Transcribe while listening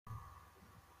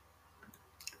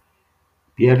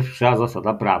Pierwsza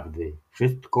zasada prawdy: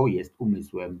 wszystko jest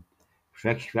umysłem,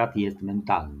 wszechświat jest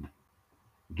mentalny.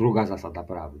 Druga zasada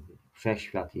prawdy: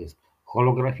 wszechświat jest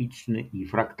holograficzny i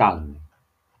fraktalny.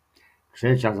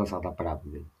 Trzecia zasada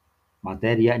prawdy: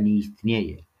 materia nie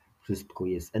istnieje, wszystko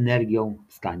jest energią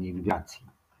w stanie wibracji.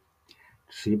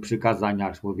 3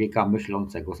 przykazania człowieka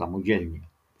myślącego samodzielnie.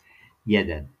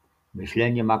 1.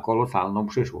 Myślenie ma kolosalną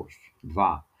przyszłość.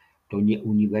 2. To nie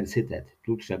uniwersytet,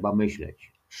 tu trzeba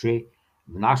myśleć. 3.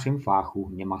 W naszym fachu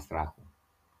nie ma strachu.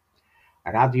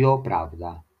 Radio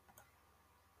Prawda.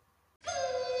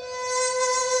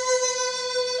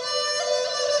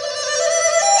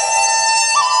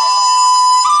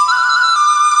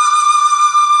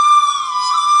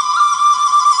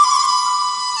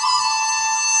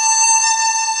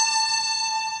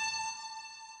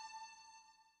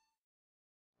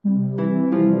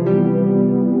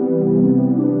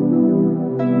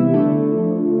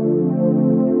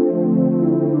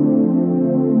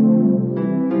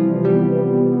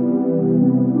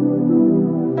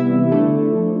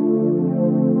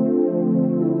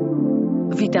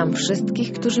 Witam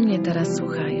wszystkich, którzy mnie teraz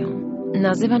słuchają.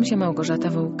 Nazywam się Małgorzata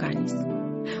Wołkanis.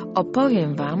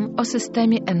 Opowiem Wam o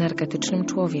systemie energetycznym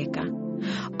człowieka,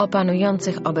 o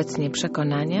panujących obecnie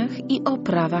przekonaniach i o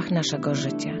prawach naszego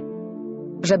życia.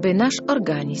 Żeby nasz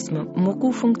organizm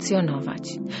mógł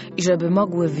funkcjonować i żeby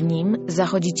mogły w nim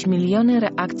zachodzić miliony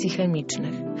reakcji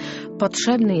chemicznych,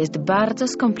 potrzebny jest bardzo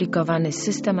skomplikowany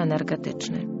system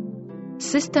energetyczny.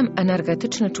 System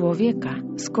energetyczny człowieka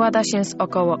składa się z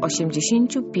około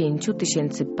 85 000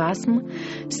 pasm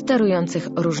sterujących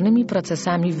różnymi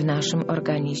procesami w naszym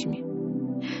organizmie.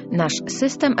 Nasz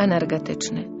system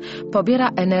energetyczny pobiera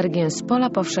energię z pola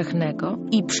powszechnego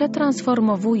i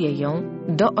przetransformowuje ją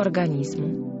do organizmu.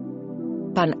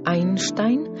 Pan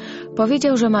Einstein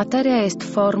powiedział, że materia jest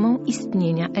formą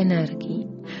istnienia energii.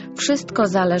 Wszystko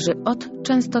zależy od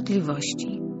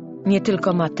częstotliwości. Nie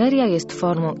tylko materia jest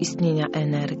formą istnienia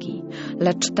energii,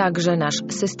 lecz także nasz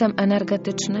system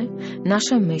energetyczny,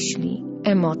 nasze myśli,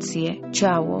 emocje,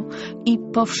 ciało i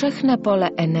powszechne pole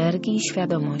energii i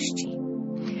świadomości.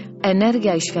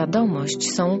 Energia i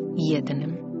świadomość są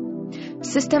jednym.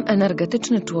 System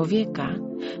energetyczny człowieka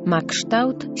ma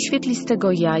kształt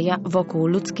świetlistego jaja wokół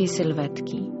ludzkiej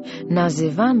sylwetki.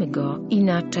 Nazywamy go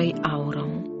inaczej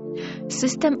aurą.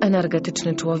 System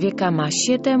energetyczny człowieka ma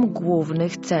 7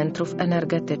 głównych centrów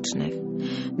energetycznych.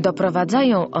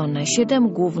 Doprowadzają one 7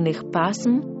 głównych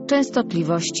pasm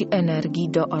częstotliwości energii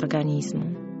do organizmu.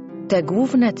 Te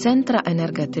główne centra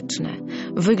energetyczne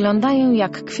wyglądają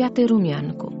jak kwiaty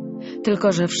rumianku,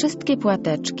 tylko że wszystkie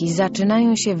płateczki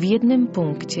zaczynają się w jednym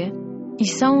punkcie i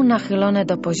są nachylone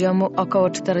do poziomu około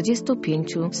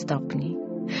 45 stopni.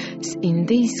 Z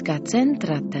indyjska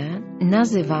centra te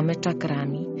nazywamy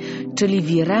czakrami, czyli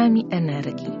wirami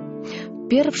energii.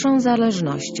 Pierwszą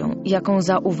zależnością, jaką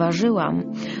zauważyłam,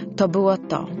 to było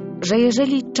to, że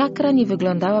jeżeli czakra nie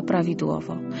wyglądała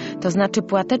prawidłowo, to znaczy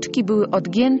płateczki były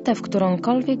odgięte w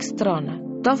którąkolwiek stronę,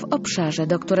 to w obszarze,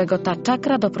 do którego ta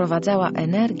czakra doprowadzała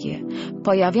energię,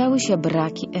 pojawiały się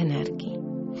braki energii.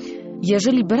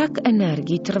 Jeżeli brak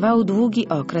energii trwał długi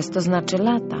okres, to znaczy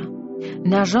lata,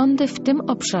 narządy w tym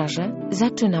obszarze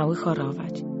zaczynały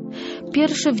chorować.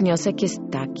 Pierwszy wniosek jest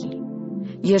taki: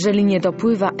 jeżeli nie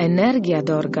dopływa energia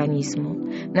do organizmu,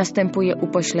 następuje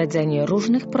upośledzenie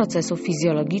różnych procesów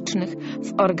fizjologicznych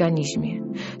w organizmie,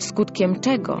 skutkiem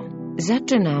czego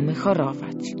zaczynamy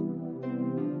chorować.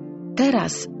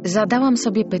 Teraz zadałam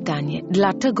sobie pytanie,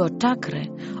 dlaczego czakry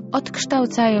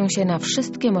odkształcają się na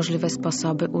wszystkie możliwe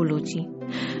sposoby u ludzi?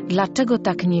 Dlaczego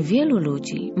tak niewielu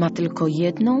ludzi ma tylko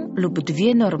 1 lub 2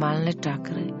 normalne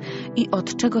czakry i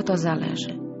od czego to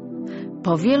zależy?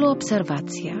 Po wielu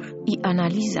obserwacjach i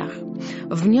analizach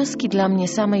wnioski dla mnie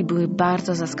samej były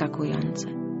bardzo zaskakujące.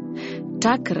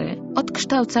 Czakry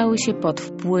odkształcały się pod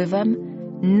wpływem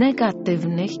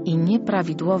negatywnych i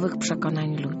nieprawidłowych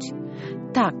przekonań ludzi.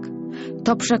 Tak,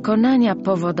 to przekonania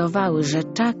powodowały, że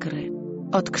czakry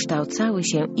odkształcały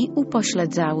się i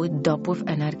upośledzały dopływ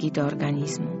energii do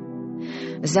organizmu.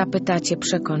 Zapytacie,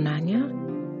 przekonania?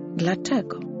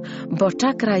 Dlaczego? Bo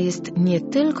czakra jest nie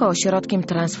tylko ośrodkiem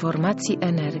transformacji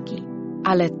energii,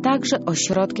 ale także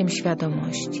ośrodkiem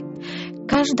świadomości.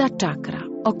 Każda czakra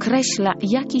określa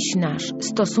jakiś nasz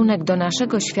stosunek do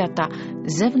naszego świata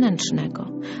zewnętrznego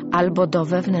albo do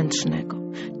wewnętrznego,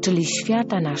 czyli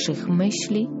świata naszych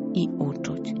myśli i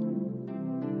uczuć.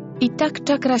 I tak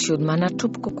czakra 7 na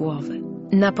czubku głowy,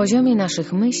 na poziomie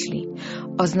naszych myśli,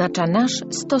 oznacza nasz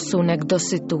stosunek do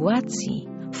sytuacji,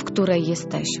 w której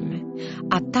jesteśmy,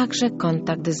 a także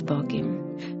kontakt z Bogiem.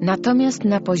 Natomiast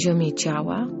na poziomie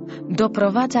ciała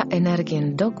doprowadza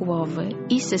energię do głowy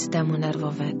i systemu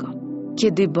nerwowego.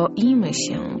 Kiedy boimy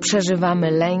się,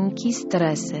 przeżywamy lęki,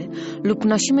 stresy lub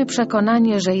nosimy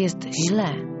przekonanie, że jest źle,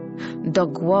 do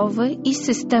głowy i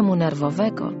systemu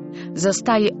nerwowego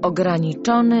zostaje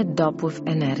ograniczony dopływ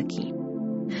energii.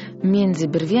 Między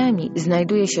brwiami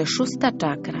znajduje się 6.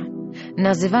 czakra,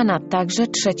 nazywana także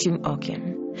trzecim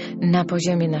okiem. Na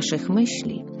poziomie naszych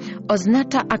myśli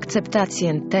oznacza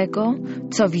akceptację tego,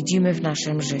 co widzimy w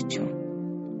naszym życiu.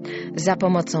 Za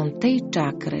pomocą tej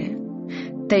czakry,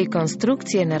 tej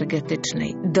konstrukcji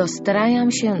energetycznej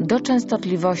dostrajam się do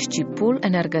częstotliwości pól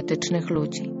energetycznych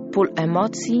ludzi, pól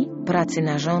emocji, pracy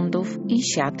narządów i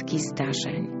siatki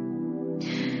zdarzeń.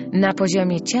 Na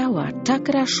poziomie ciała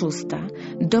czakra 6.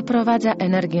 doprowadza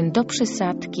energię do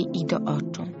przysadki i do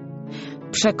oczu.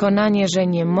 Przekonanie, że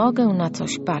nie mogę na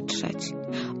coś patrzeć,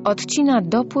 odcina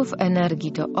dopływ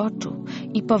energii do oczu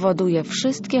i powoduje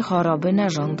wszystkie choroby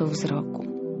narządu wzroku.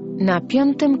 Na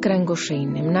 5. kręgu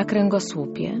szyjnym, na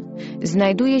kręgosłupie,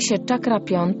 znajduje się czakra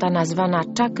 5. nazwana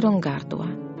czakrą gardła.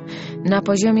 Na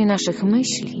poziomie naszych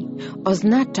myśli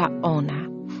oznacza ona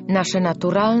nasze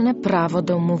naturalne prawo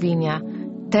do mówienia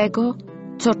tego,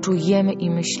 co czujemy i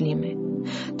myślimy.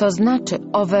 To znaczy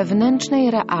o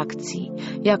wewnętrznej reakcji,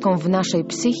 jaką w naszej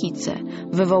psychice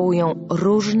wywołują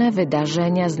różne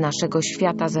wydarzenia z naszego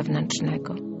świata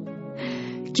zewnętrznego.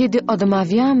 Kiedy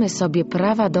odmawiamy sobie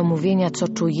prawa do mówienia, co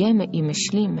czujemy i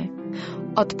myślimy,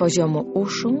 od poziomu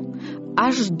uszu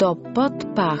aż do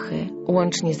podpachy,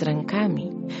 łącznie z rękami,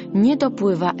 nie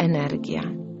dopływa energia.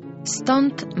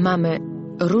 Stąd mamy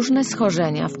różne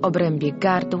schorzenia w obrębie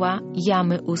gardła,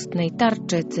 jamy ustnej,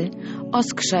 tarczycy,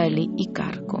 oskrzeli i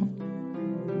karku.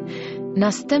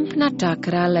 Następna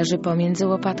czakra leży pomiędzy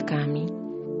łopatkami.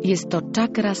 Jest to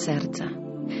czakra serca.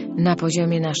 Na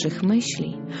poziomie naszych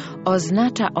myśli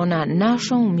oznacza ona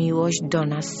naszą miłość do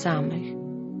nas samych.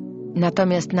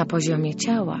 Natomiast na poziomie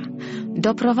ciała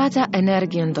doprowadza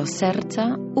energię do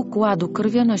serca, układu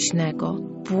krwionośnego,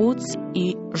 płuc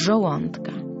i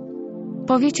żołądka.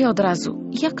 Powiecie od razu,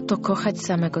 jak to kochać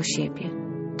samego siebie?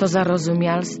 To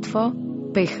zarozumialstwo,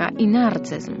 pycha i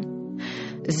narcyzm.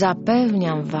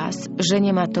 Zapewniam was, że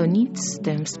nie ma to nic z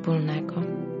tym wspólnego.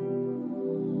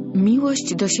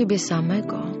 Miłość do siebie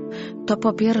samego to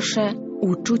po pierwsze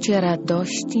uczucie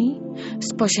radości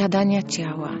z posiadania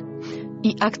ciała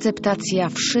i akceptacja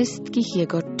wszystkich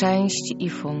jego części i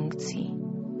funkcji.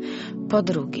 Po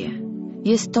drugie,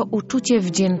 jest to uczucie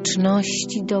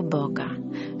wdzięczności do Boga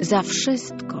za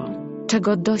wszystko,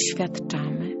 czego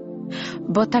doświadczamy,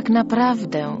 bo tak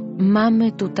naprawdę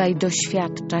mamy tutaj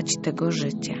doświadczać tego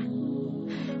życia.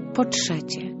 Po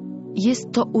trzecie,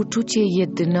 jest to uczucie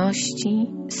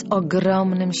jedności z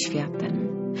ogromnym światem,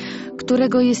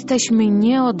 którego jesteśmy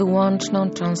nieodłączną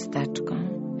cząsteczką,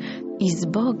 i z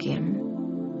Bogiem,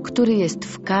 który jest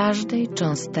w każdej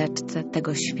cząsteczce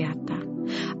tego świata,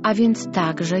 a więc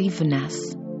także i w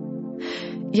nas.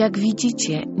 Jak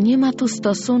widzicie, nie ma tu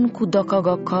stosunku do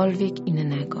kogokolwiek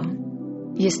innego.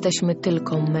 Jesteśmy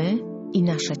tylko my i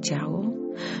nasze ciało,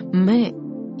 my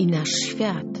i nasz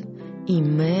świat, i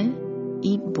my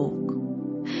i Bóg.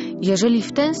 Jeżeli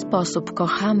w ten sposób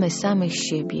kochamy samych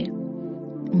siebie,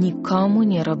 nikomu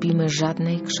nie robimy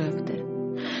żadnej krzywdy.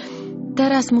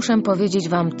 Teraz muszę powiedzieć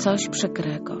wam coś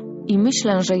przykrego i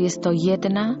myślę, że jest to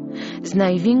jedna z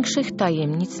największych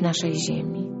tajemnic naszej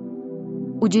Ziemi.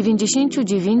 U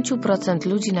 99%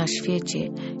 ludzi na świecie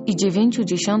i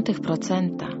 0,9%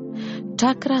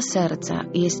 czakra serca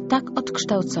jest tak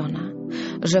odkształcona,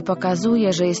 że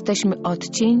pokazuje, że jesteśmy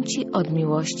odcięci od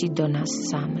miłości do nas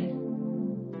samych.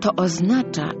 To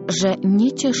oznacza, że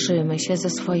nie cieszymy się ze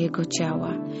swojego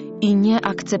ciała i nie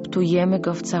akceptujemy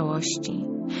go w całości.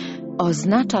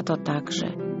 Oznacza to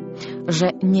także, że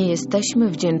nie jesteśmy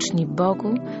wdzięczni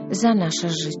Bogu za nasze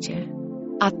życie,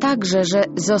 a także, że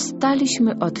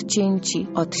zostaliśmy odcięci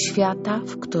od świata,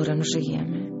 w którym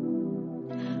żyjemy.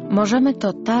 Możemy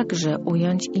to także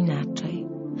ująć inaczej.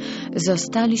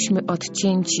 Zostaliśmy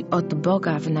odcięci od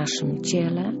Boga w naszym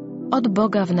ciele, od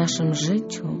Boga w naszym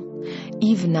życiu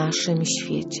i w naszym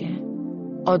świecie.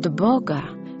 Od Boga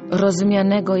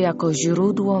rozumianego jako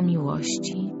źródło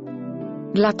miłości.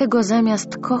 Dlatego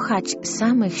zamiast kochać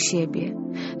samych siebie,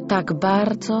 tak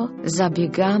bardzo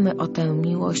zabiegamy o tę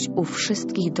miłość u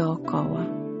wszystkich dookoła.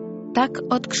 Tak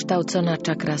odkształcona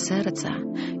czakra serca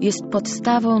jest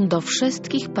podstawą do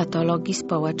wszystkich patologii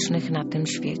społecznych na tym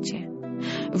świecie.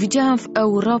 Widziałam w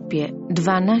Europie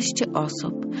 12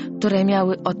 osób, które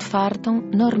miały otwartą,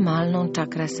 normalną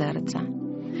czakrę serca.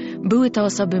 Były to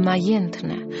osoby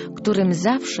majętne, którym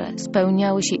zawsze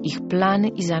spełniały się ich plany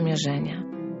i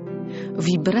zamierzenia.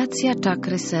 Wibracja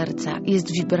czakry serca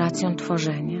jest wibracją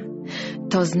tworzenia.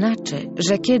 To znaczy,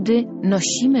 że kiedy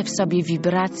nosimy w sobie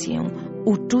wibrację,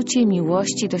 uczucie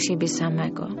miłości do siebie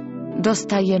samego,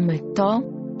 dostajemy to,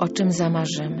 o czym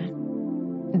zamarzymy.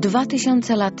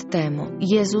 2000 lat temu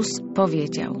Jezus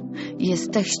powiedział: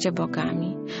 jesteście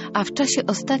bogami, a w czasie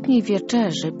ostatniej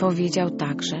wieczerzy powiedział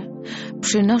także: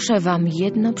 przynoszę wam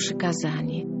jedno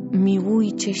przykazanie,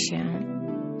 miłujcie się.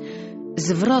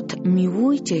 Zwrot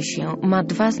miłujcie się ma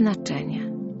dwa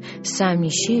znaczenia: sami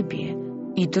siebie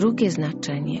i drugie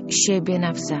znaczenie siebie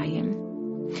nawzajem.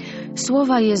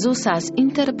 Słowa Jezusa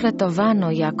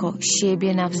zinterpretowano jako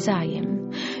siebie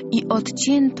nawzajem i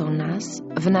odcięto nas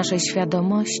w naszej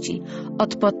świadomości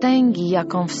od potęgi,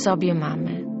 jaką w sobie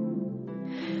mamy.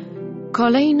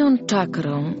 Kolejną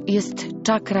czakrą jest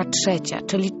czakra trzecia,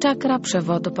 czyli czakra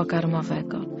przewodu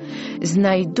pokarmowego.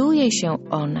 Znajduje się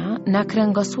ona na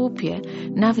kręgosłupie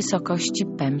na wysokości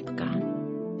pępka.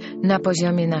 Na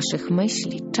poziomie naszych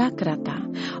myśli czakra ta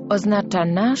oznacza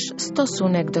nasz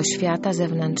stosunek do świata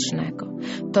zewnętrznego,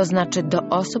 to znaczy do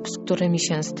osób, z którymi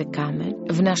się stykamy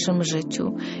w naszym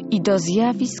życiu i do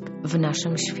zjawisk w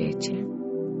naszym świecie.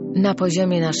 Na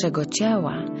poziomie naszego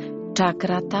ciała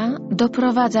czakra ta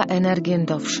doprowadza energię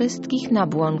do wszystkich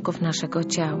nabłonków naszego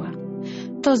ciała,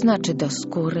 to znaczy do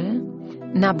skóry,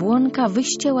 nabłonka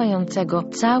wyściełającego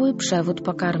cały przewód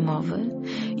pokarmowy,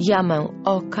 jamę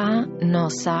oka,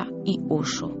 nosa i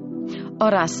uszu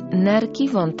oraz nerki,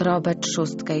 wątrobę,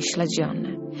 trzustkę i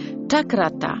śledzione. Czakra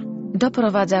ta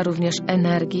doprowadza również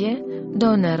energię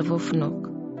do nerwów nóg.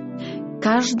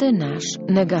 Każdy nasz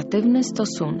negatywny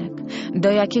stosunek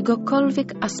do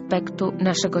jakiegokolwiek aspektu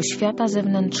naszego świata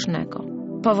zewnętrznego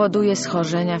powoduje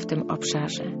schorzenia w tym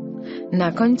obszarze.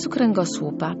 Na końcu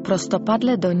kręgosłupa,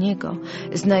 prostopadle do niego,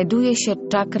 znajduje się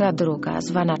czakra druga,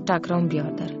 zwana czakrą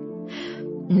bioder.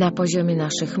 Na poziomie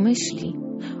naszych myśli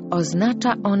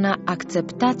oznacza ona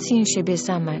akceptację siebie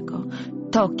samego,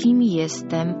 to kim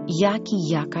jestem,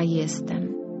 jaka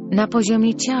jestem. Na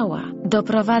poziomie ciała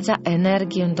doprowadza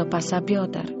energię do pasa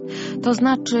bioder, to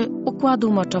znaczy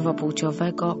układu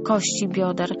moczowo-płciowego, kości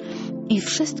bioder i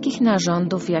wszystkich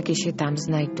narządów, jakie się tam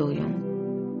znajdują.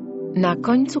 Na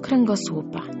końcu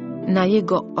kręgosłupa, na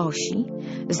jego osi,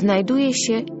 znajduje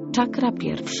się czakra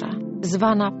pierwsza,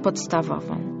 zwana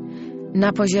podstawową.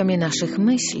 Na poziomie naszych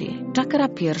myśli czakra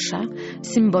pierwsza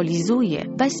symbolizuje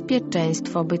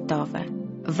bezpieczeństwo bytowe,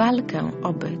 walkę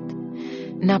o byt.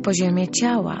 Na poziomie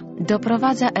ciała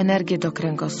doprowadza energię do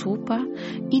kręgosłupa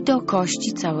i do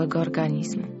kości całego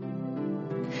organizmu.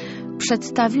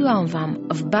 Przedstawiłam wam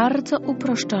w bardzo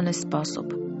uproszczony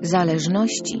sposób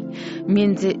zależności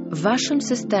między waszym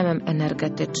systemem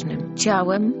energetycznym,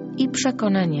 ciałem i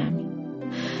przekonaniami.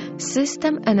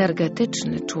 System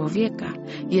energetyczny człowieka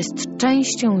jest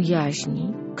częścią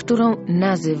jaźni, którą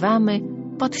nazywamy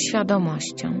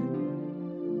podświadomością.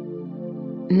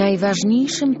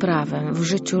 Najważniejszym prawem w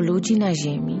życiu ludzi na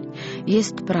Ziemi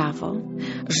jest prawo,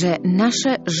 że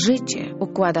nasze życie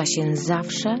układa się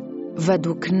zawsze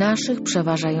według naszych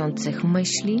przeważających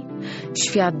myśli,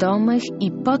 świadomych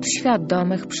i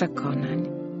podświadomych przekonań.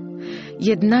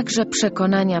 Jednakże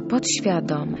przekonania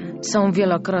podświadome są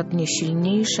wielokrotnie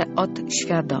silniejsze od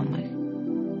świadomych.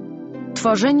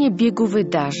 Tworzenie biegu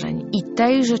wydarzeń i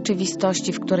tej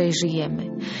rzeczywistości, w której żyjemy,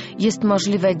 jest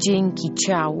możliwe dzięki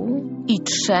ciału i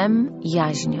 3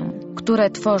 jaźniom, które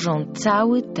tworzą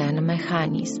cały ten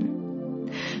mechanizm.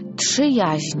 3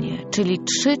 jaźnie, czyli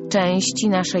 3 części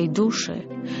naszej duszy,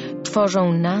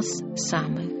 tworzą nas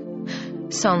samych.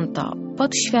 Są to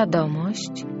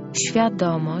podświadomość,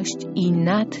 świadomość i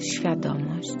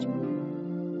nadświadomość.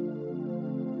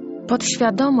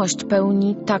 Podświadomość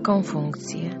pełni taką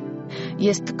funkcję.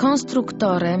 Jest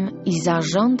konstruktorem i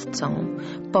zarządcą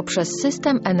poprzez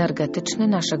system energetyczny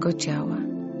naszego ciała.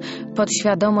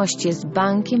 Podświadomość jest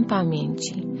bankiem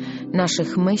pamięci,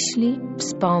 naszych myśli,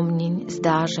 wspomnień,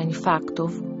 zdarzeń,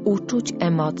 faktów, uczuć,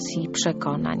 emocji,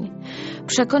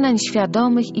 przekonań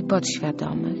świadomych i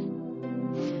podświadomych.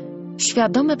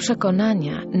 Świadome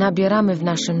przekonania nabieramy w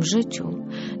naszym życiu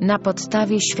na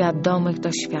podstawie świadomych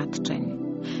doświadczeń.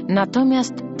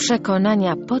 Natomiast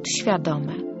przekonania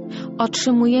podświadome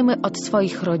otrzymujemy od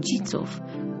swoich rodziców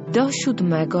do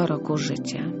 7 roku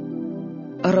życia.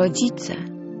 Rodzice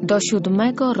do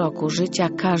 7 roku życia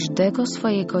każdego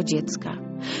swojego dziecka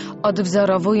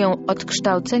odwzorowują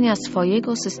odkształcenia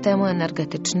swojego systemu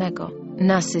energetycznego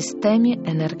na systemie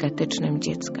energetycznym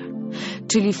dziecka,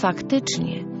 czyli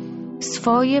faktycznie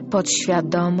swoje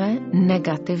podświadome,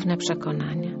 negatywne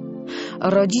przekonania.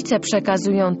 Rodzice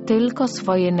przekazują tylko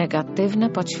swoje negatywne,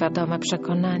 podświadome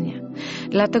przekonania.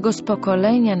 Dlatego z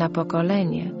pokolenia na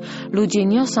pokolenie ludzie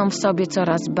niosą w sobie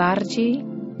coraz bardziej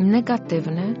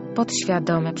negatywne,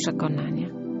 podświadome przekonania.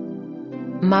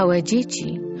 Małe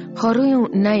dzieci chorują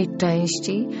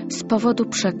najczęściej z powodu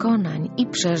przekonań i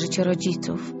przeżyć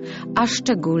rodziców, a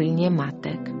szczególnie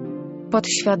matek.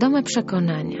 Podświadome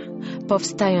przekonania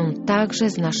powstają także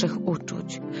z naszych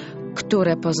uczuć,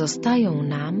 które pozostają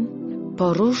nam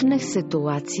po różnych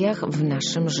sytuacjach w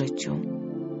naszym życiu.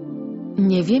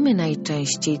 Nie wiemy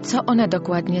najczęściej, co one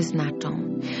dokładnie znaczą,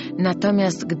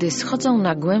 natomiast gdy schodzą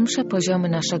na głębsze poziomy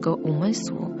naszego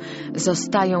umysłu,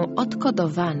 zostają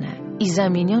odkodowane i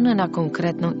zamienione na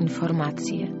konkretną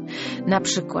informację. Na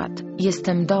przykład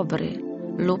jestem dobry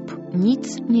lub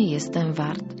nic nie jestem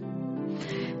wart.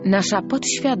 Nasza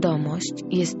podświadomość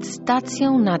jest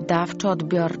stacją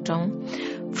nadawczo-odbiorczą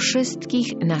wszystkich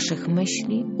naszych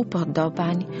myśli,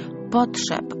 upodobań,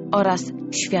 potrzeb oraz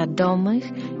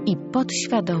świadomych i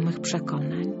podświadomych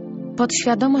przekonań.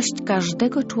 Podświadomość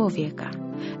każdego człowieka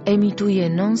emituje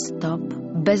non-stop,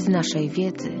 bez naszej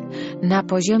wiedzy, na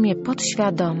poziomie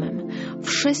podświadomym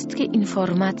wszystkie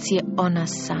informacje o nas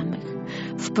samych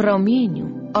w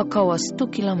promieniu około 100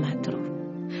 kilometrów.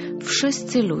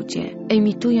 Wszyscy ludzie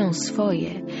emitują swoje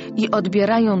i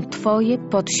odbierają Twoje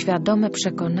podświadome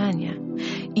przekonania.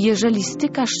 I jeżeli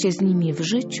stykasz się z nimi w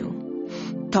życiu,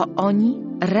 to oni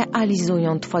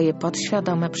realizują Twoje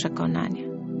podświadome przekonania.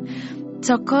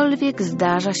 Cokolwiek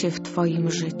zdarza się w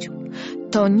Twoim życiu,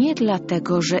 to nie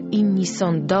dlatego, że inni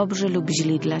są dobrzy lub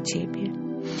źli dla Ciebie,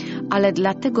 ale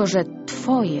dlatego, że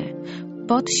Twoje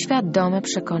podświadome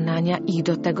przekonania ich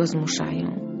do tego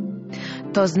zmuszają.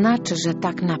 To znaczy, że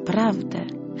tak naprawdę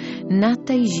na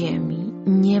tej ziemi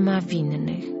nie ma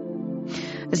winnych.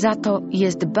 Za to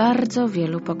jest bardzo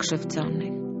wielu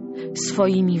pokrzywdzonych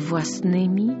swoimi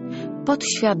własnymi,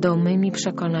 podświadomymi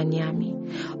przekonaniami,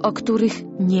 o których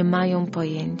nie mają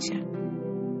pojęcia.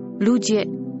 Ludzie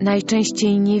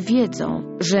najczęściej nie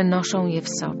wiedzą, że noszą je w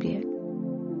sobie.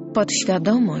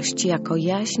 Podświadomość jako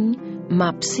jaźń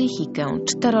ma psychikę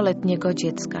 4-letniego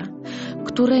dziecka,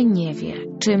 które nie wie,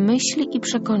 czy myśli i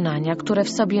przekonania, które w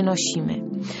sobie nosimy,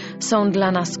 są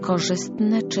dla nas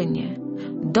korzystne czy nie,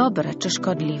 dobre czy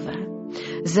szkodliwe.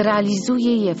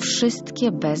 Zrealizuje je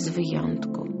wszystkie bez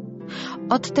wyjątku.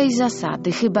 Od tej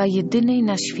zasady, chyba jedynej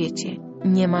na świecie,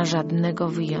 nie ma żadnego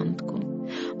wyjątku.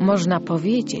 Można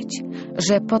powiedzieć,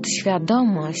 że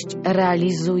podświadomość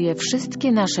realizuje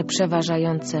wszystkie nasze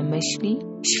przeważające myśli,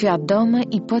 świadome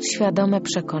i podświadome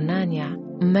przekonania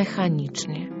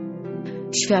mechanicznie.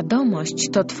 Świadomość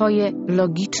to Twoje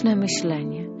logiczne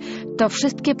myślenie. To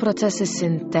wszystkie procesy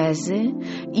syntezy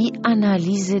i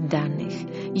analizy danych,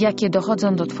 jakie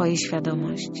dochodzą do Twojej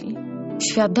świadomości.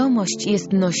 Świadomość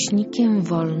jest nośnikiem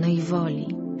wolnej woli.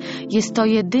 Jest to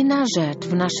jedyna rzecz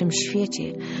w naszym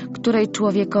świecie, której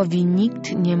człowiekowi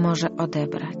nikt nie może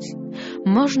odebrać.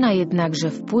 Można jednakże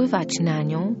wpływać na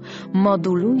nią,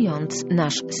 modulując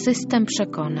nasz system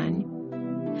przekonań.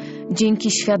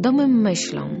 Dzięki świadomym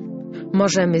myślom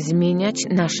możemy zmieniać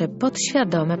nasze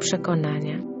podświadome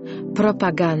przekonania.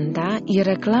 Propaganda i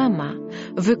reklama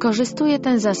wykorzystuje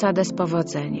tę zasadę z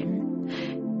powodzeniem.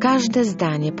 Każde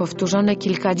zdanie powtórzone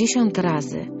kilkadziesiąt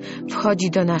razy wchodzi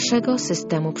do naszego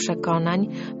systemu przekonań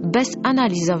bez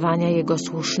analizowania jego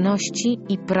słuszności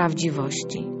i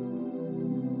prawdziwości.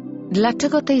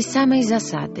 Dlaczego tej samej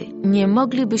zasady nie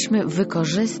moglibyśmy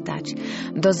wykorzystać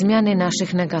do zmiany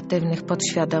naszych negatywnych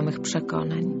podświadomych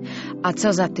przekonań, a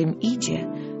co za tym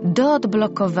idzie, do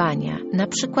odblokowania na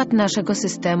przykład naszego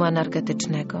systemu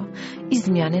energetycznego i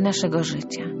zmiany naszego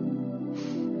życia?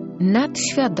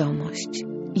 Nadświadomość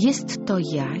jest to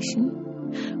jaźń,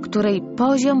 której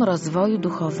poziom rozwoju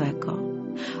duchowego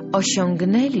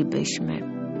osiągnęlibyśmy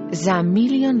za 1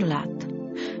 000 000 lat,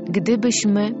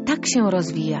 gdybyśmy tak się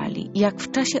rozwijali, jak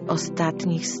w czasie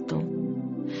ostatnich 100.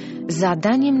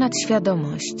 Zadaniem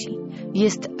nadświadomości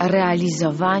jest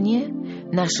realizowanie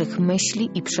naszych myśli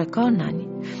i przekonań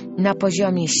na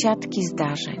poziomie siatki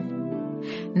zdarzeń.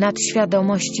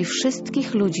 Nadświadomości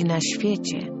wszystkich ludzi na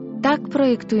świecie tak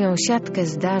projektują siatkę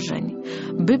zdarzeń,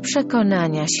 by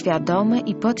przekonania świadome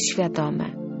i podświadome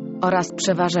oraz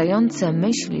przeważające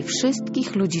myśli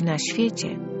wszystkich ludzi na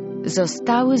świecie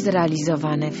zostały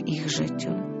zrealizowane w ich życiu.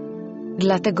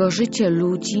 Dlatego życie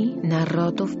ludzi,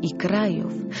 narodów i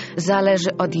krajów zależy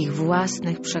od ich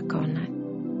własnych przekonań.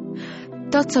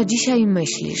 To, co dzisiaj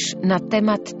myślisz na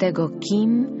temat tego,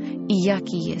 kim i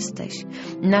jaki jesteś,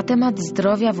 na temat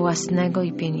zdrowia własnego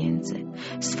i pieniędzy,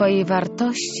 swojej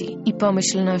wartości i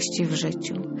pomyślności w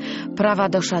życiu, prawa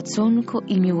do szacunku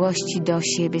i miłości do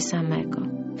siebie samego,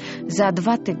 za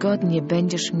 2 tygodnie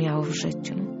będziesz miał w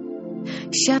życiu.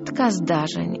 Siatka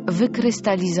zdarzeń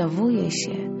wykrystalizowuje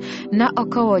się na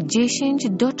około 10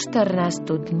 do 14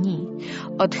 dni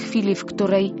od chwili, w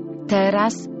której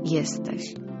teraz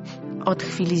jesteś, od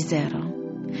chwili 0.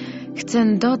 Chcę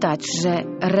dodać, że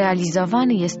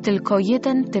realizowany jest tylko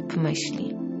jeden typ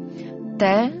myśli.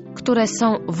 Te, które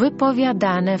są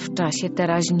wypowiadane w czasie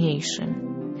teraźniejszym.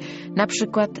 Na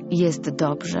przykład jest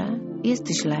dobrze,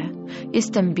 jest źle,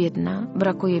 jestem biedna,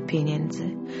 brakuje pieniędzy,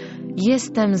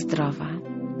 jestem zdrowa,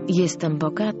 jestem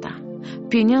bogata,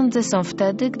 pieniądze są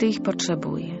wtedy, gdy ich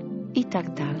potrzebuję i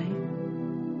tak dalej.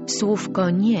 Słówko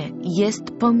nie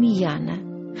jest pomijane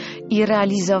i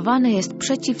realizowane jest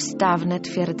przeciwstawne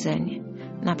twierdzenie,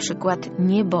 na przykład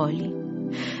nie boli.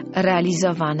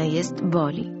 Realizowane jest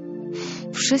boli.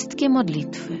 Wszystkie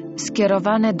modlitwy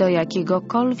skierowane do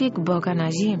jakiegokolwiek Boga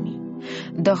na ziemi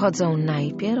dochodzą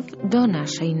najpierw do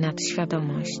naszej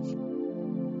nadświadomości.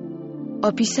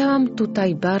 Opisałam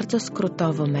tutaj bardzo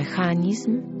skrótowo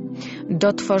mechanizm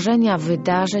do tworzenia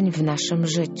wydarzeń w naszym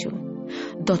życiu,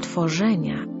 do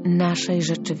tworzenia naszej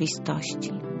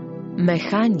rzeczywistości.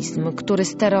 Mechanizm, który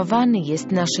sterowany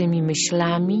jest naszymi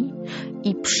myślami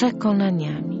i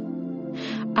przekonaniami.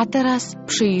 A teraz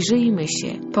przyjrzyjmy się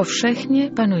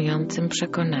powszechnie panującym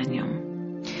przekonaniom.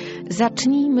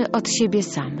 Zacznijmy od siebie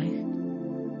samych.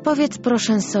 Powiedz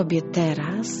proszę sobie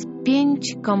teraz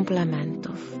 5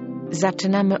 komplementów.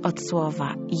 Zaczynamy od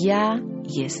słowa ja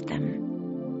jestem.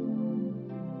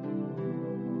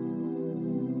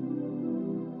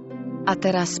 A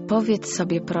teraz powiedz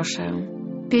sobie proszę,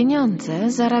 pieniądze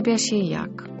zarabia się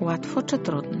jak? Łatwo czy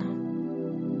trudno?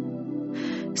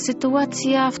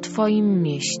 Sytuacja w Twoim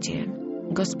mieście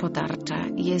gospodarcza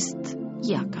jest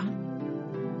jaka?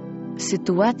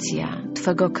 Sytuacja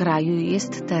Twego kraju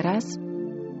jest teraz?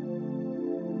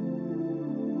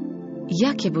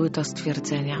 Jakie były to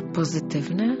stwierdzenia?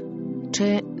 Pozytywne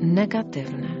czy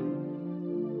negatywne?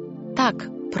 Tak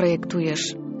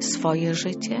projektujesz swoje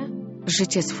życie,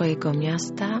 życie swojego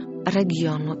miasta,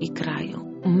 regionu i kraju,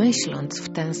 myśląc w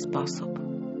ten sposób.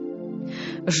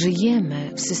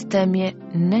 Żyjemy w systemie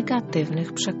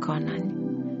negatywnych przekonań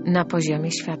na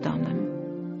poziomie świadomym.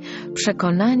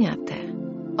 Przekonania te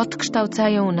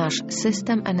odkształcają nasz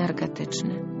system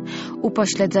energetyczny,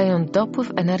 upośledzają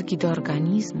dopływ energii do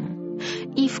organizmu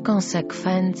i w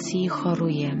konsekwencji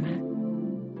chorujemy.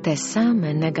 Te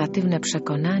same negatywne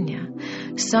przekonania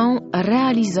są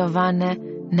realizowane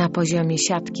na poziomie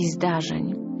siatki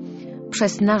zdarzeń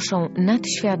przez naszą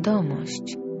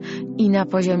nadświadomość i na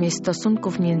poziomie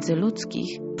stosunków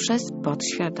międzyludzkich przez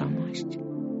podświadomość.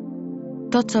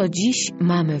 To, co dziś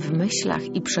mamy w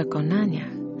myślach i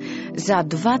przekonaniach, za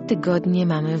 2 tygodnie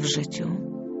mamy w życiu.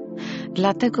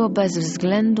 Dlatego bez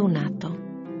względu na to,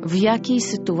 w jakiej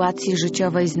sytuacji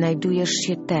życiowej znajdujesz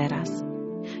się teraz,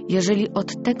 jeżeli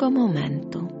od tego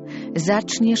momentu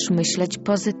zaczniesz myśleć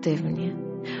pozytywnie,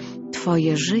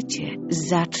 Twoje życie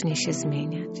zacznie się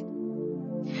zmieniać.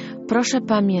 Proszę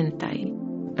pamiętaj,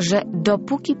 że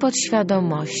dopóki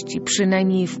podświadomości,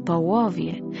 przynajmniej w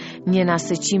połowie, nie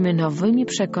nasycimy nowymi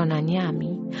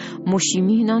przekonaniami, musi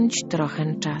minąć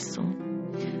trochę czasu.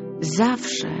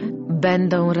 Zawsze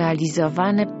będą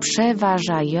realizowane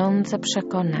przeważające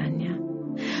przekonania,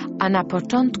 a na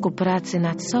początku pracy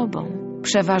nad sobą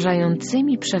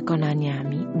przeważającymi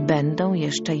przekonaniami będą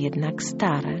jeszcze jednak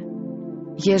stare.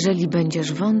 Jeżeli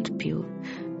będziesz wątpił,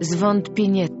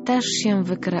 zwątpienie też się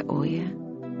wykreuje.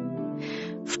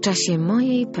 W czasie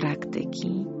mojej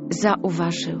praktyki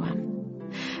zauważyłam,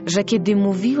 że kiedy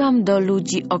mówiłam do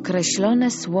ludzi określone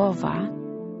słowa,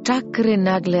 czakry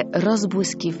nagle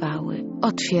rozbłyskiwały,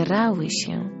 otwierały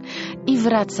się i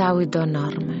wracały do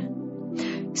normy.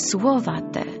 Słowa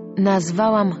te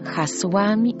nazwałam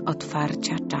hasłami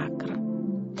otwarcia czakr.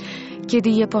 Kiedy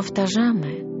je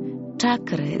powtarzamy,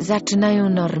 czakry zaczynają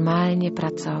normalnie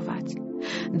pracować.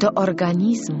 Do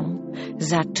organizmu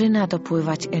zaczyna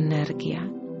dopływać energia.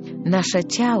 Nasze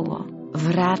ciało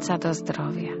wraca do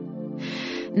zdrowia.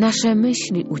 Nasze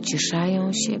myśli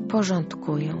uciszają się,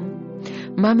 porządkują.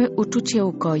 Mamy uczucie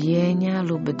ukojenia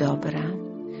lub dobra.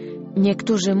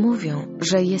 Niektórzy mówią,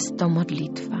 że jest to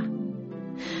modlitwa.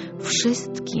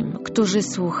 Wszystkim, którzy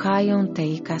słuchają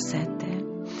tej kasety,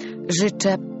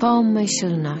 życzę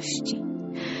pomyślności.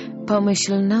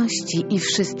 Pomyślności i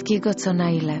wszystkiego, co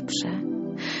najlepsze.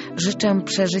 Życzę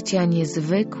przeżycia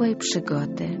niezwykłej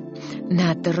przygody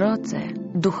na drodze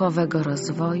duchowego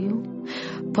rozwoju,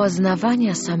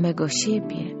 poznawania samego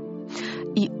siebie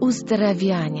i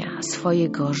uzdrawiania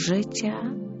swojego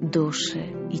życia, duszy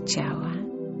i ciała.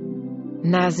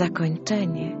 Na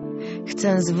zakończenie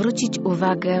chcę zwrócić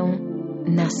uwagę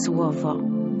na słowo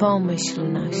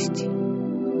pomyślności.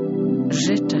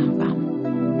 Życzę Wam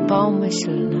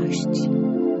pomyślności.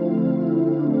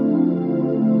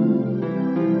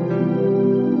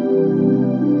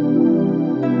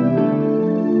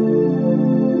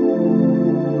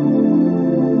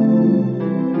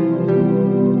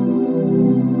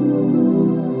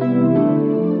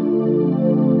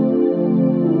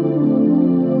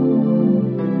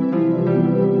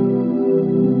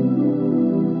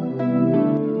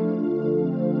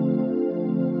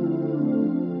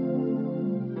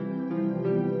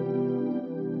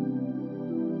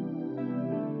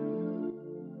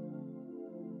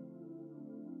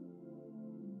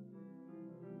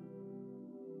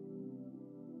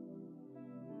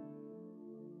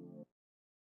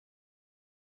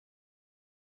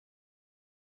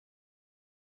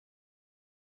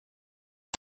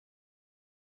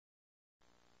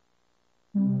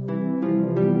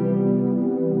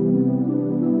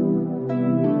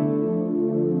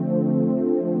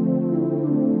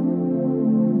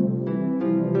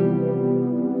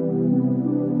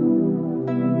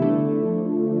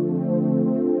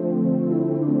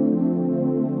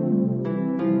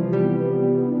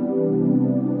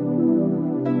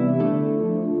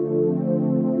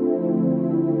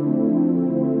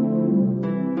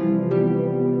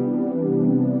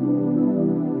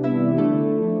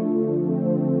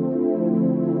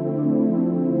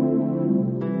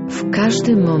 W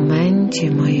każdym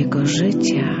momencie mojego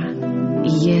życia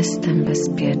jestem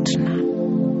bezpieczna.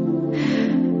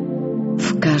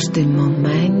 W każdym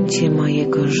momencie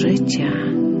mojego życia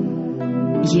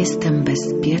jestem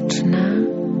bezpieczna,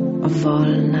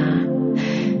 wolna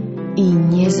i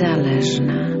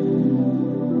niezależna.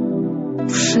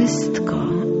 Wszystko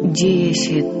dzieje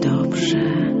się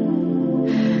dobrze.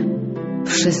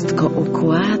 Wszystko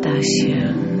układa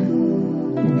się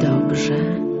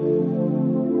dobrze.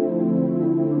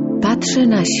 Patrzę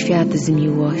na świat z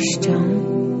miłością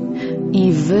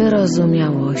i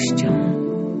wyrozumiałością.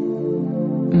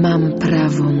 Mam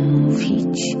prawo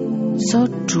mówić, co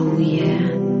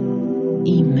czuję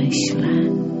i myślę.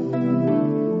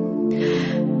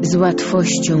 Z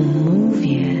łatwością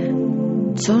mówię,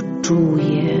 co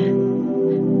czuję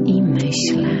i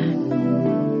myślę.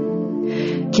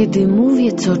 Kiedy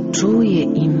mówię, co czuję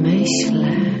i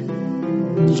myślę,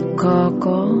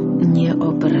 nikogo nie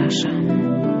obrażam.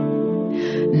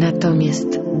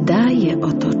 Natomiast daję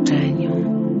otoczeniu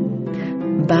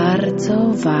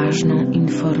bardzo ważną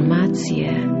informację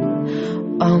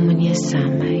o mnie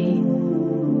samej.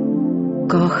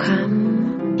 Kocham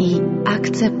i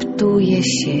akceptuję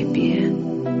siebie.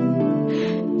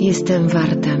 Jestem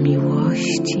warta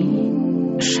miłości,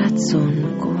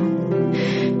 szacunku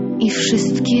i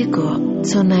wszystkiego,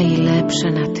 co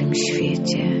najlepsze na tym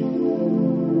świecie.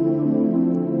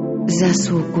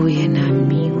 Zasługuję na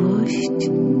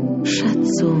miłość,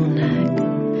 szacunek,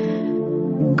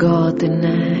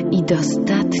 godne i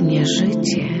dostatnie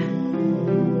życie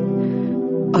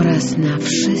oraz na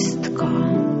wszystko,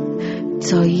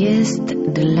 co jest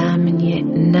dla mnie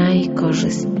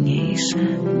najkorzystniejsze.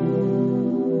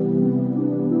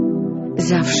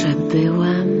 Zawsze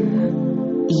byłam,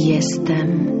 jestem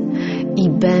i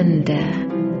będę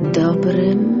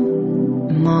dobrym,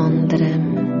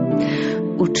 mądrym,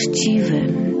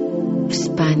 uczciwym,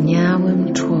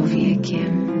 wspaniałym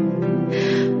człowiekiem.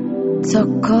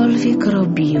 Cokolwiek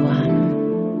robiłam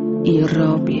i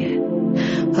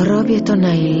robię to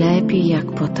najlepiej, jak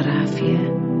potrafię,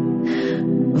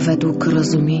 według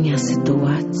rozumienia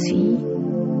sytuacji,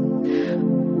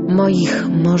 moich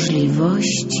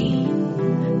możliwości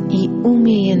i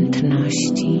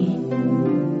umiejętności.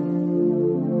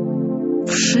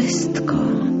 Wszystko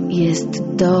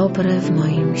jest dobre w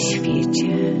moim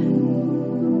świecie.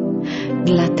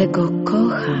 Dlatego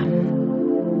kocham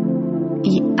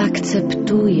i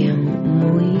akceptuję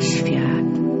mój świat.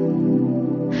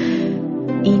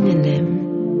 Innym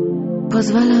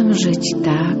pozwalam żyć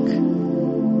tak,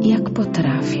 jak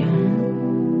potrafię.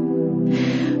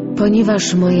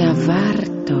 Ponieważ moja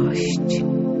wartość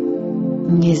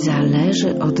nie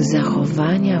zależy od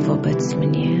zachowania wobec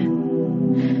mnie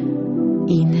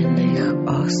innych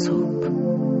osób.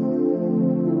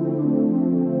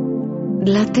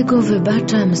 Dlatego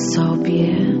wybaczam sobie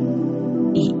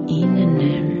i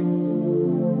innym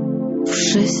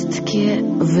wszystkie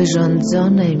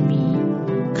wyrządzone mi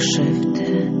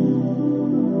krzywdy.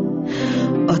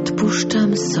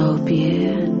 Odpuszczam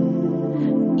sobie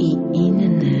i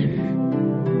innym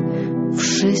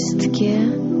wszystkie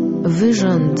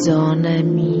wyrządzone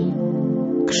mi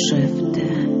krzywdy.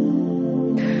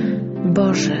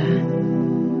 Boże,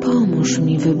 pomóż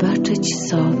mi wybaczyć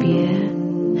sobie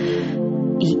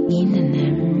i innym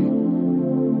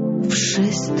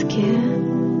wszystkie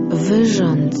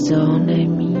wyrządzone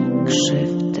mi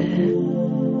krzywdy.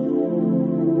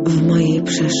 W mojej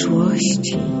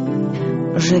przeszłości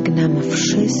żegnam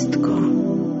wszystko,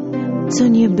 co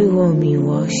nie było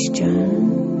miłością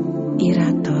i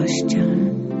radością.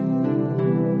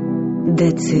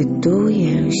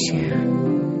 Decyduję się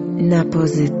na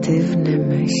pozytywne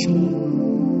myśli.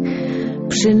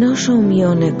 Przynoszą mi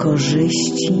one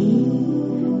korzyści,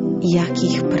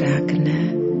 jakich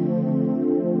pragnę.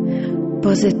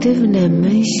 Pozytywne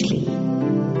myśli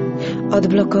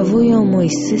odblokowują mój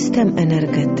system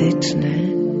energetyczny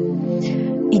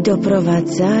i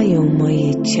doprowadzają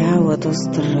moje ciało do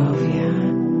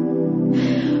zdrowia.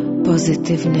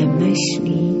 Pozytywne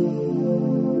myśli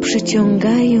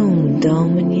przyciągają do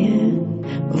mnie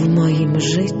w moim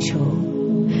życiu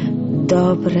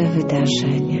dobre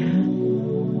wydarzenia.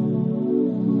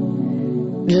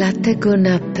 Dlatego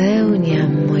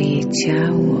napełniam moje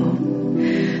ciało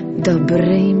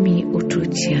dobrymi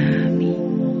uczuciami,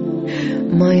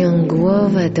 moją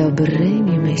głowę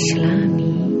dobrymi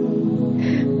myślami,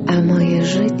 a moje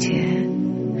życie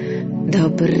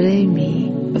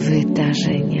dobrymi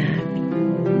wydarzeniami.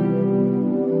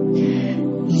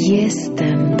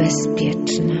 Jestem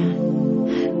bezpieczna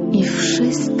i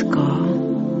wszystko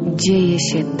dzieje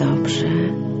się dobrze.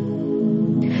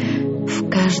 W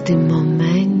każdym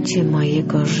momencie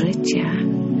mojego życia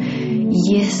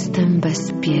jestem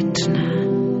bezpieczna.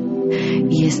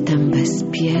 Jestem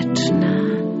bezpieczna,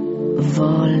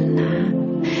 wolna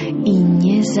i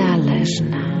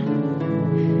niezależna.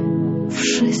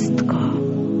 Wszystko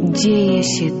dzieje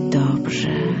się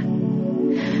dobrze.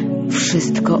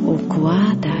 Wszystko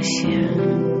układa się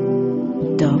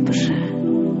dobrze.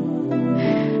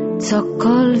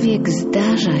 Cokolwiek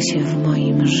zdarza się w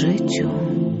moim życiu,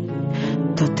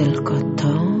 to tylko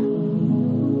to,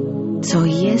 co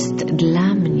jest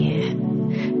dla mnie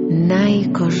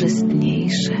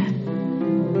najkorzystniejsze.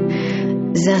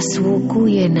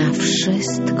 Zasługuję na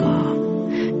wszystko,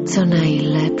 co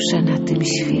najlepsze na tym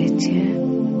świecie.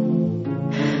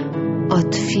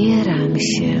 Otwieram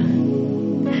się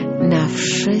na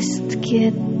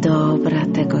wszystkie dobra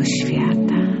tego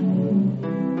świata.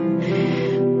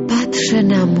 Patrzę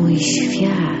na mój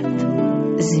świat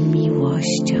z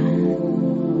miłością.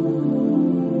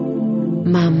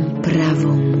 Mam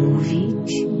prawo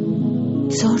mówić,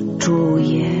 co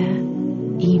czuję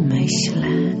i myślę.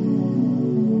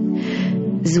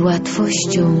 Z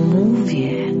łatwością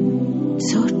mówię,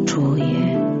 co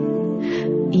czuję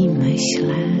i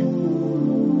myślę.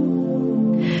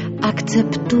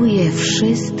 Akceptuję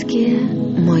wszystkie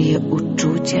moje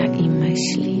uczucia i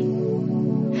myśli.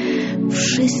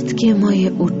 Wszystkie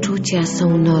moje uczucia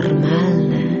są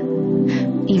normalne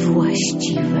i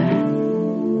właściwe.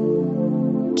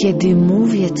 Kiedy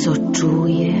mówię, co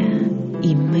czuję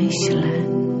i myślę,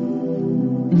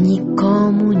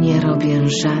 nikomu nie robię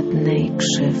żadnej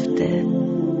krzywdy.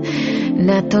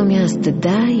 Natomiast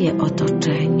daję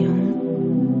otoczeniu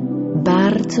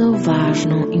bardzo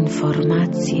ważną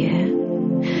informację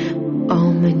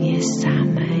o mnie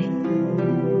samej.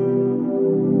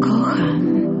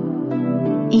 Kocham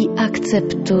i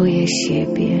akceptuję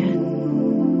siebie.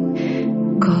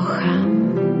 Kocham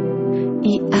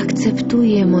i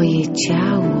akceptuję moje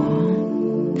ciało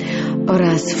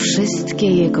oraz wszystkie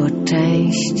jego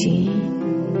części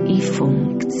i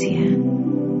funkcje.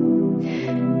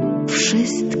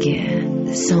 Wszystkie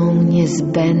są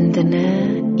niezbędne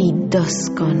i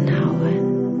doskonałe.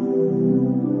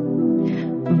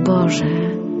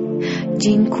 Boże,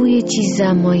 dziękuję Ci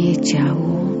za moje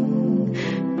ciało,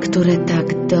 które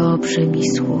tak dobrze mi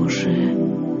służy,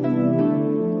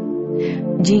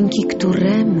 dzięki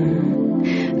któremu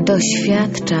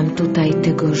doświadczam tutaj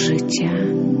tego życia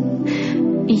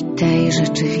i tej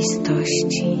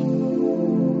rzeczywistości,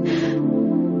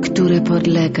 które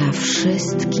podlega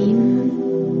wszystkim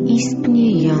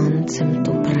istniejącym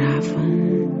tu prawom.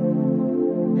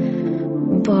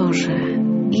 Boże,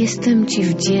 jestem Ci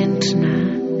wdzięczna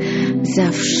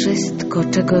za wszystko,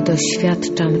 czego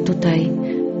doświadczam tutaj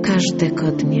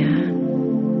każdego dnia,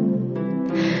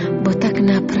 bo tak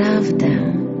naprawdę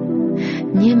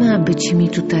nie ma być mi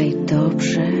tutaj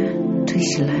dobrze czy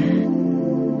źle.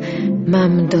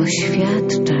 Mam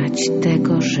doświadczać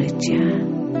tego życia.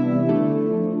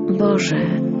 Boże,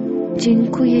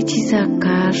 dziękuję Ci za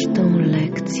każdą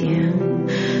lekcję,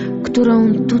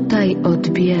 którą tutaj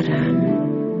odbieram,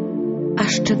 a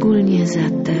szczególnie za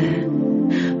te,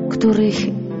 których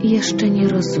jeszcze nie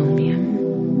rozumiem,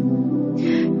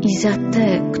 i za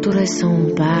te, które są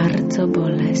bardzo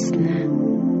bolesne.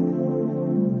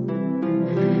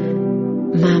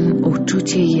 Mam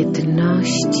uczucie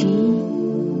jedności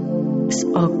z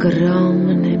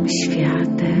ogromnym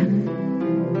światem,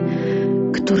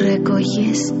 którego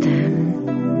jestem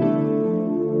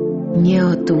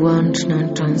nieodłączną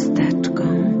cząsteczką.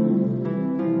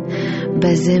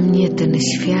 Beze mnie ten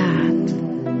świat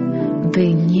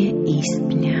by nie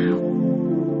istniał.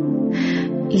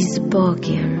 I z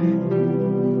Bogiem,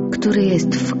 który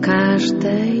jest w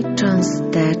każdej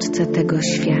cząsteczce tego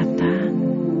świata,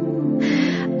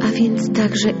 a więc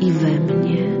także i we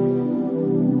mnie,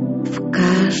 w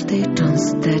każdej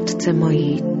cząsteczce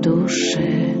mojej duszy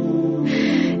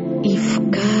i w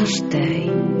każdej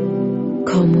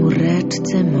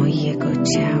komóreczce mojego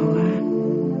ciała.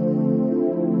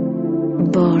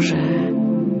 Boże,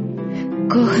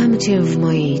 kocham Cię w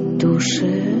mojej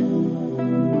duszy,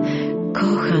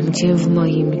 kocham Cię w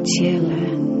moim ciele,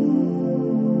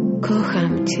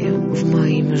 kocham Cię w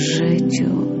moim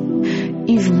życiu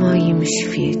i w moim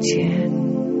świecie.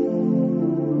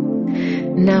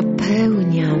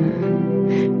 Napełniam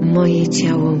moje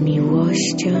ciało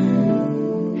miłością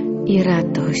i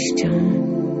radością.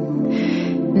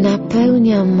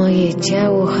 Napełniam moje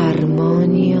ciało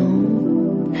harmonią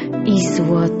i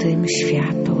złotym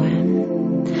światłem,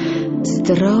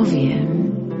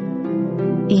 zdrowiem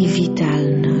i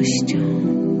witalnością.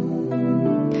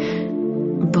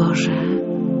 Boże,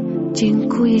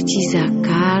 dziękuję Ci za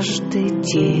każdy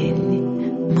dzień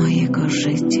mojego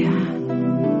życia.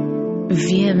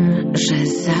 Wiem, że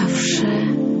zawsze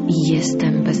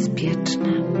jestem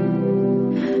bezpieczna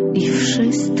i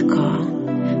wszystko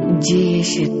dzieje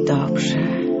się dobrze.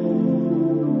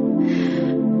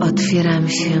 Otwieram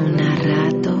się na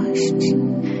radość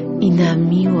i na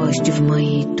miłość w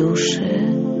mojej duszy,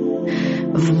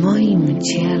 w moim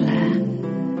ciele,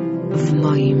 w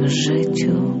moim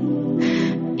życiu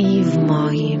i w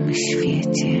moim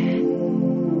świecie.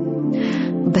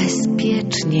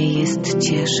 Bezpiecznie jest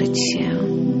cieszyć się,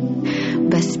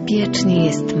 bezpiecznie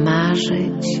jest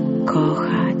marzyć,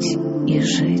 kochać i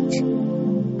żyć.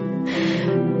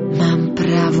 Mam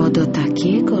prawo do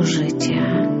takiego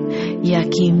życia,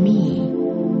 jakie mi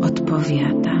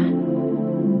odpowiada.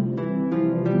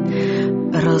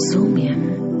 Rozumiem,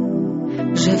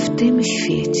 że w tym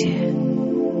świecie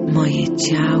moje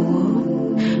ciało,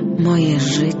 moje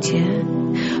życie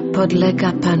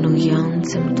podlega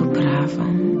panującym tu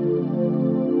prawom.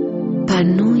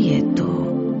 Panuje tu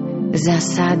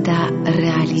zasada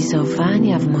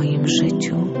realizowania w moim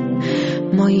życiu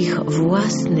moich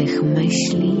własnych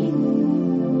myśli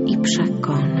i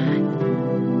przekonań.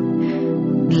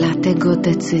 Dlatego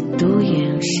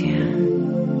decyduję się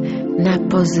na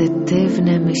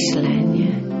pozytywne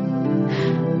myślenie.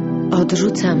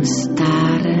 Odrzucam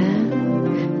stare,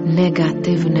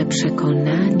 negatywne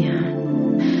przekonania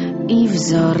i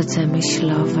wzorce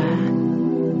myślowe.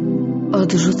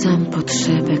 Odrzucam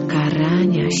potrzebę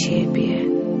karania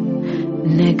siebie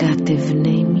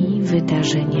negatywnymi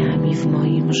wydarzeniami w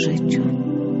moim życiu.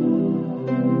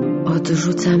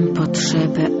 Odrzucam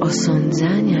potrzebę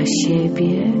osądzania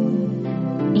siebie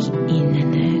i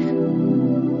innych.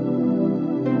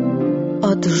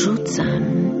 Odrzucam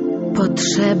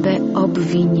potrzebę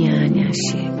obwiniania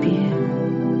siebie.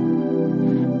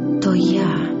 To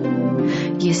ja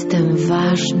jestem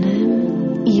ważnym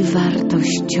i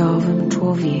wartościowym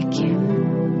człowiekiem.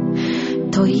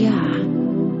 To ja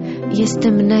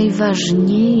jestem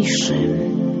najważniejszym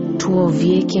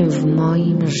człowiekiem w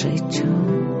moim życiu.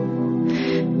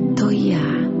 To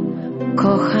ja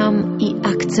kocham i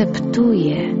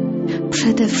akceptuję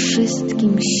przede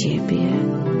wszystkim siebie.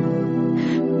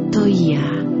 To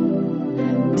ja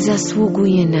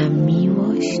zasługuję na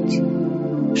miłość,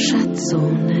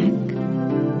 szacunek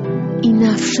i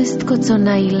na wszystko, co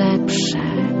najlepsze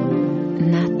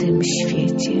na tym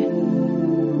świecie.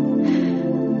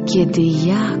 Kiedy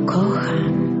ja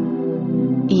kocham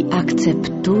i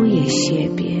akceptuję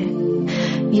siebie,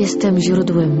 jestem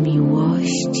źródłem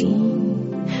miłości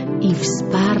i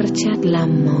wsparcia dla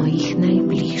moich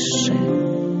najbliższych.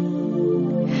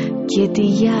 Kiedy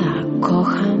ja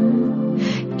kocham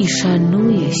i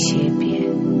szanuję siebie,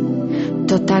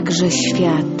 to także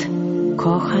świat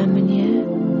kocha mnie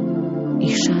i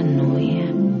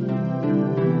szanuje.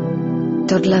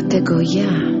 To dlatego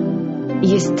ja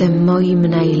jestem moim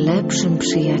najlepszym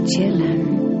przyjacielem,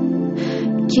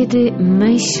 kiedy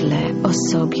myślę o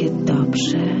sobie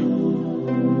dobrze.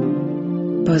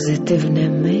 Pozytywne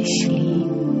myśli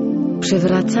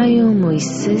przywracają mój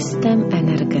system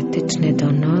energetyczny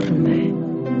do normy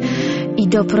i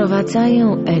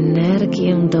doprowadzają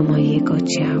energię do mojego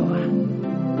ciała.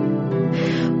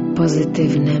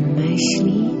 Pozytywne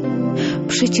myśli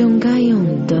przyciągają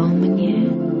do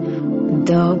mnie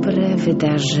dobre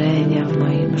wydarzenia w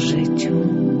moim życiu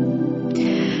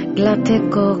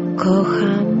Dlatego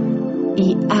kocham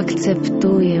i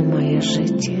akceptuję moje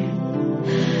życie.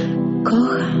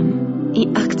 Kocham i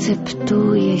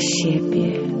akceptuję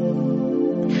siebie.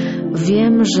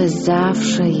 Wiem, że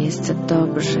zawsze jest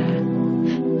dobrze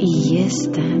i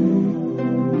jestem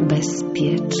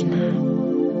bezpieczna.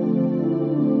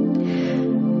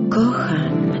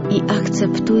 Kocham i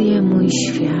akceptuję mój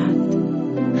świat.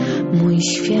 Mój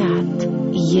świat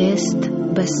jest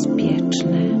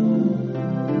bezpieczny.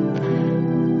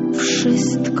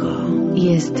 Wszystko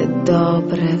jest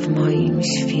dobre w moim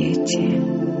świecie.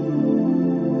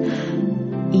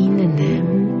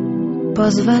 Innym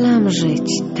pozwalam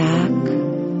żyć tak,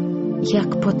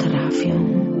 jak potrafię,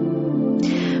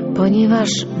 ponieważ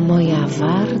moja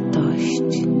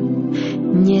wartość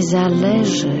nie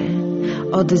zależy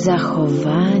od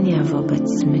zachowania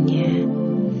wobec mnie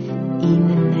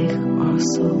innych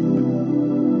osób.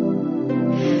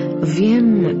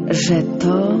 Wiem, że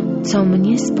to, co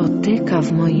mnie spotyka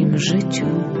w moim życiu,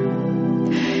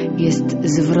 jest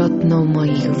zwrotną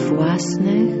moich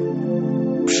własnych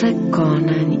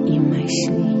przekonań i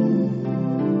myśli.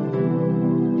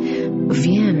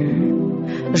 Wiem,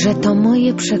 że to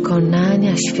moje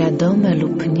przekonania, świadome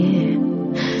lub nie,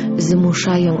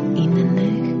 zmuszają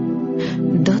innych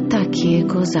do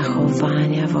takiego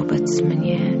zachowania wobec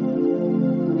mnie.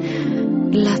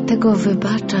 Dlatego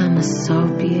wybaczam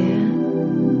sobie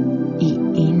i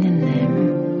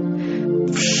innym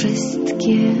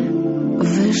wszystkie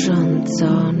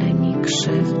wyrządzone mi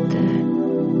krzywdy.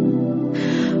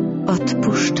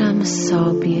 Odpuszczam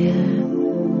sobie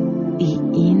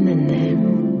i innym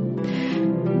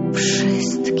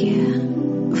wszystkie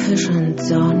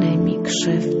wyrządzone mi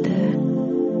krzywdy.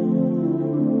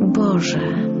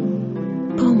 Boże,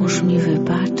 pomóż mi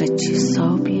wybaczyć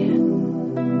sobie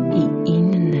i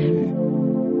innym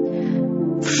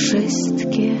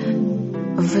wszystkie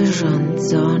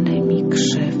wyrządzone mi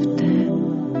krzywdy.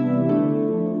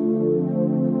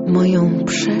 Moją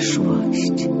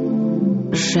przeszłość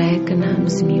żegnam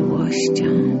z miłością.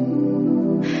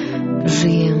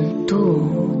 Żyję tu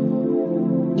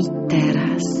i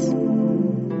teraz.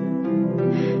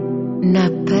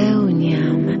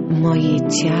 Napełniam moje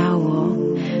ciało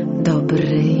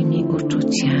dobrymi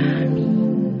uczuciami,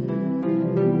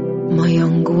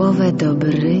 moją głowę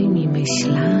dobrymi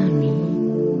myślami,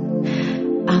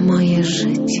 a moje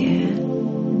życie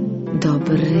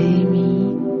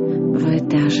dobrymi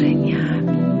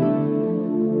wydarzeniami.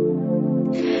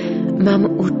 Mam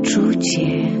uczucie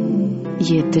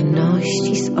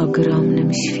jedności z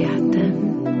ogromnym światem,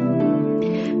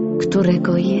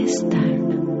 którego jestem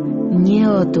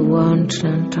nieodłączną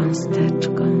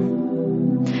cząsteczką,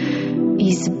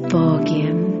 i z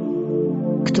Bogiem,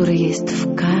 który jest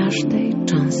w każdej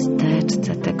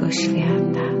cząsteczce tego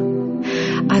świata,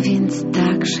 a więc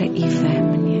także i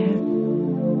we mnie.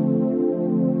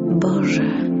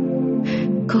 Boże,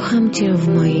 kocham Cię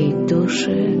w mojej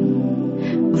duszy,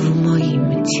 w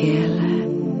moim ciele,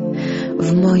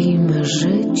 w moim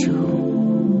życiu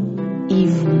i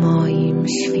w moim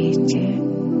świecie.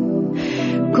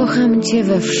 Kocham Cię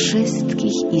we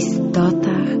wszystkich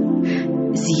istotach,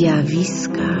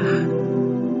 zjawiskach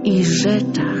i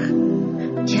rzeczach,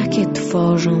 jakie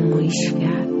tworzą mój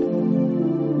świat.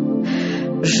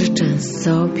 Życzę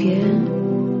sobie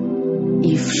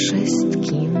i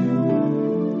wszystkim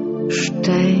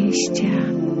szczęścia,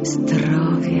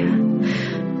 zdrowia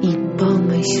i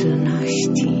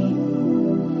pomyślności.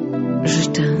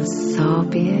 Życzę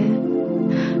sobie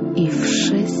i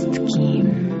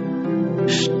wszystkim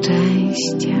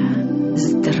szczęścia,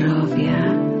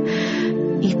 zdrowia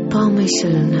i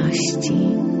pomyślności.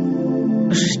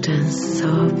 Życzę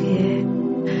sobie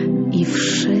i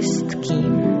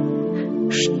wszystkim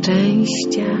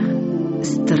szczęścia,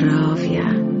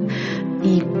 zdrowia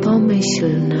i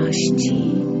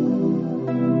pomyślności.